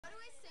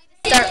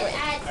Start with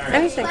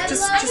Anything.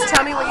 Just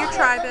tell me what your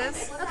tribe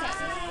is. okay.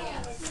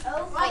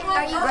 Wait,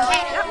 are you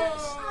BrownCaddo?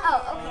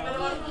 Oh,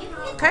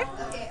 Okay.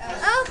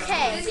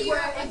 okay.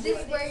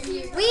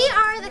 We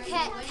are the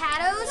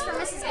Caddos from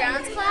Mrs.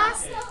 Brown's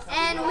class,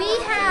 and we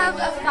have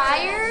a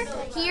fire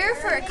here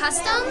for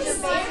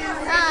customs.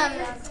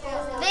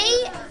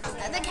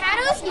 The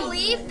Caddos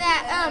believe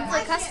that for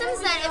customs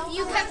that if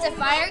you kept a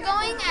fire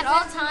going at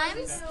all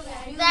times,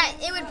 that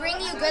it would bring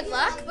you good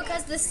luck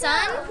because the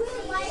sun,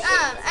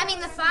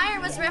 the fire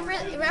was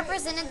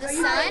represented the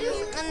sun,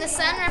 and the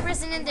sun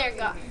represented their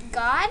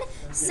God.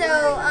 So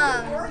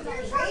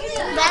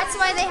that's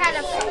why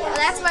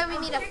that's why we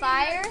need a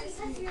fire.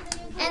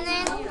 And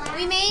then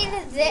we made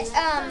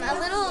a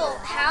little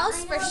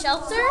house for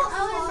shelter,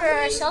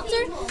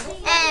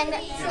 and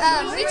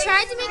we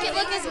tried to make it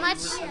look as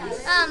much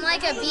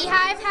like a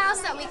beehive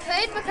house that we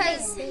could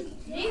because the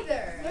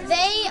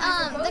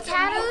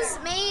Caddos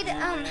made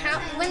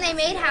when they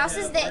made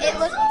houses, it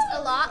looked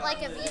a lot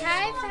like a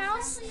beehive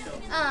house.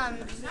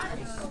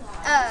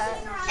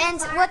 And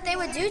what they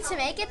would do to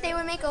make it, they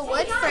would make a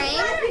wood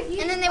frame,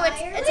 and then they would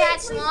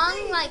attach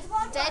long,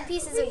 dead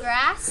pieces of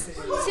grass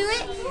to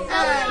it.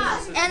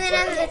 And then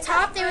at the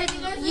top, they would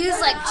use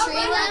tree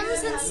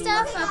limbs and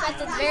stuff up at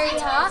the very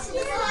top.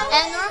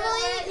 And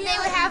normally, they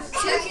would have 2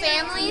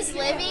 families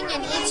living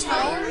in each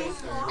home,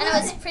 and it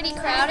was pretty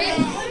crowded.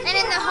 And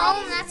in the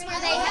home, that's where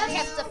they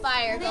kept the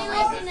fire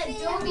going. And then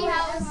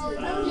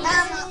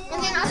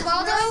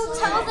Osvaldo,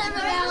 tell them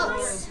about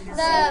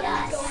the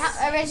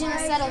original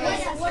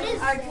settlement. What is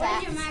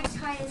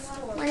artifacts?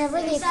 Whenever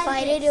they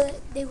fighted,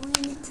 they went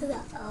into the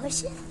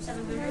ocean.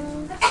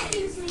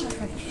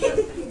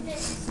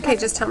 Okay,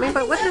 just tell me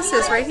about what this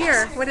is right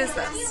here. What is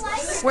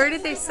this? Where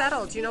did they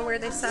settle? Do you know where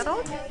they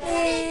settled?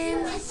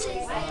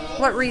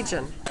 What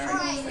region?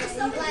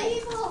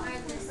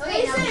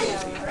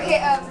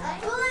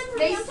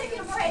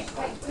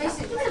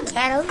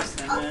 Caddos.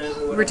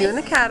 We're doing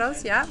the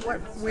Caddos, yeah.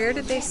 Where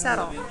did they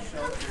settle?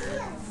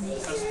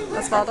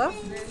 Osvaldo?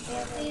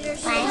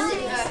 Pine.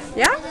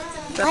 Yeah?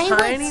 The Piney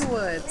Piney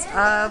Woods.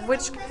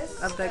 Which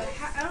of the...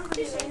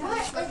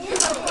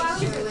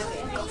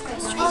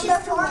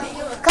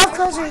 Gulf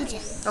Coast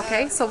region.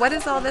 Okay, so what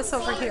is all this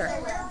over here?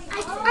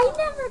 I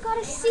never got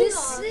to see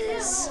this.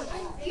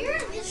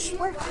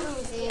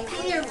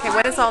 Okay,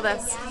 what is all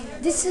this?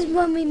 This is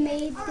when we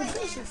made the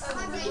dishes.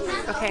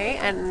 Okay,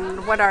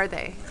 and what are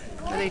they?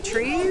 Are they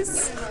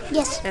trees?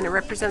 Yes. And it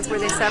represents where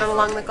they settled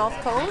along the Gulf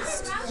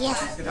Coast?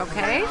 Yes.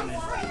 Okay.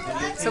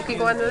 So can you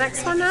go on to the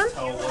next one now?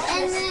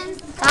 And then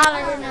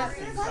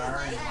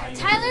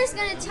Tyler's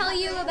going to tell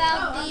you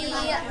about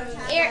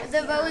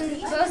the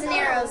bows and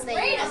arrows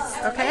they use.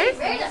 Okay.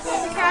 The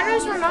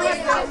Caddos were not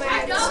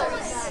nomads.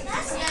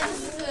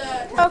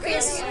 Okay,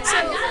 so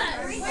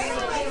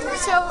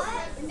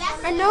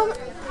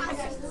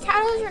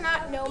Caddos are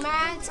not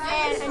nomads,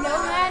 and a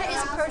nomad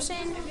is a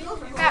person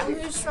that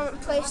moves from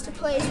place to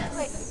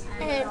place,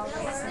 and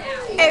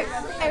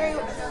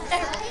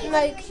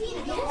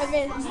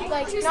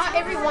not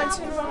every once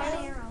in a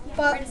while.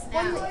 But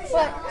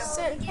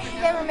since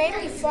they were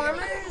mainly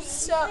farmers,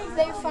 so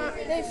they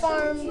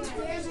farmed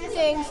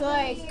things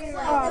like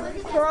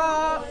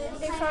crops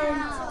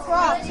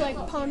like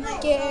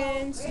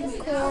pumpkins and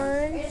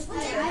corn,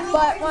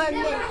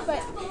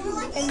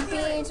 and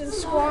beans and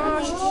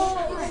squash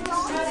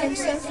and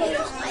stuff like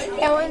that.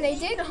 And when they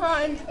did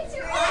hunt,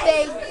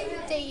 they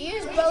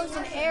used bows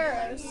and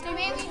arrows. They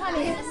mainly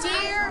hunted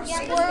deer,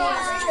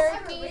 squirrels,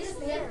 turkeys.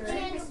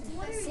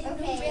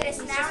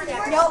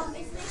 Nope.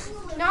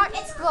 Not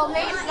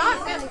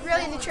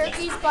really the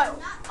turkeys, but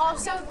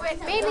also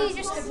mainly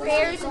just the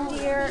bears and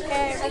deer,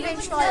 and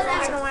eventually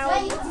once in a while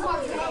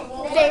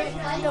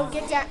they'll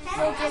get a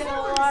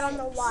lot on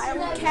the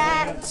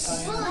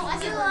wildcats.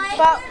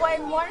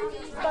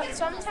 But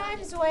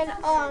sometimes when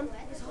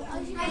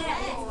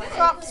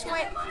crops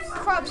were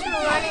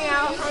running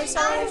out on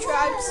some of the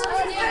tribes,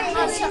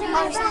 on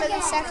some of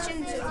the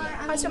sections,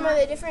 on some of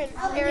the different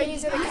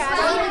areas of the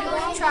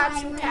Caddo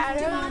tribes and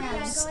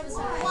Caddo, some of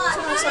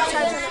the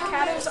sub-tribes of the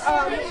Caddos,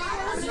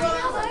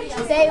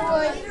 they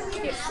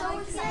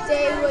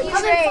would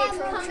trade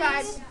from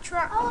tribe to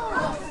tribe.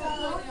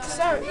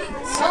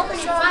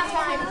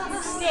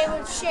 Sometimes they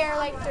would share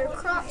their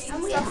crops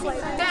and stuff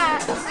like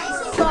that,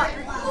 but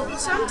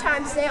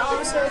sometimes they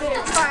also did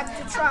a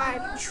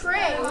tribe-to-tribe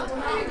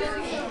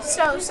trade.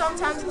 So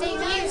sometimes they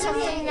needed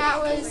something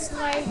that was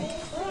in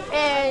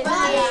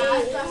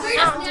the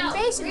mountain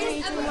basin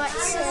region,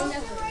 let's say.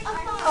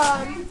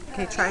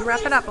 Okay, try and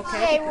wrap it up,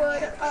 okay?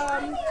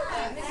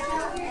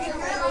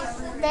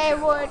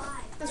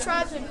 The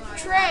tribes would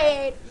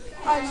trade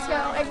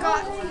until it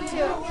got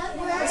to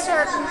a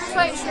certain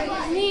place where it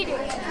was needed.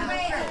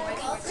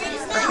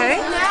 Okay.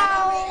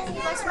 Now,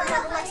 let's work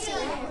on the rest of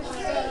it.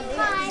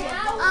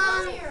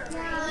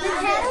 The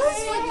Caddos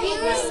would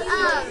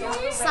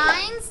use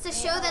signs to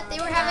show that they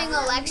were having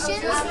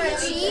elections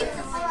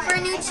for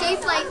a new chief,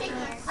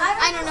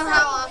 I don't know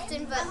how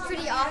often, but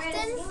pretty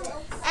often.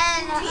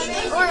 and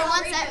or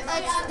once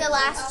the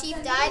last chief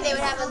died, they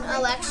would have an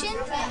election,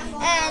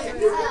 and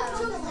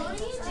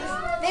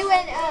they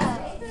would.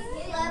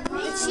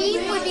 The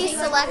chief would be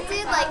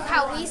selected, like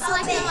how we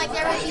select them. Like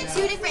there would be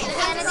 2 different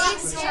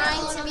candidates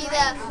trying to be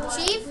the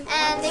chief,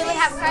 and they would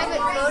have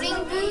private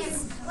voting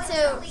booths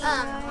to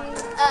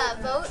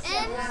vote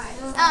in.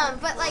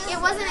 But like it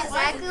wasn't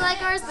exactly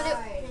like ours, but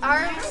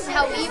ours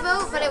how we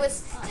vote, but it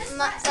was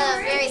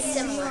very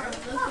similar.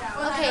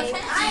 Okay.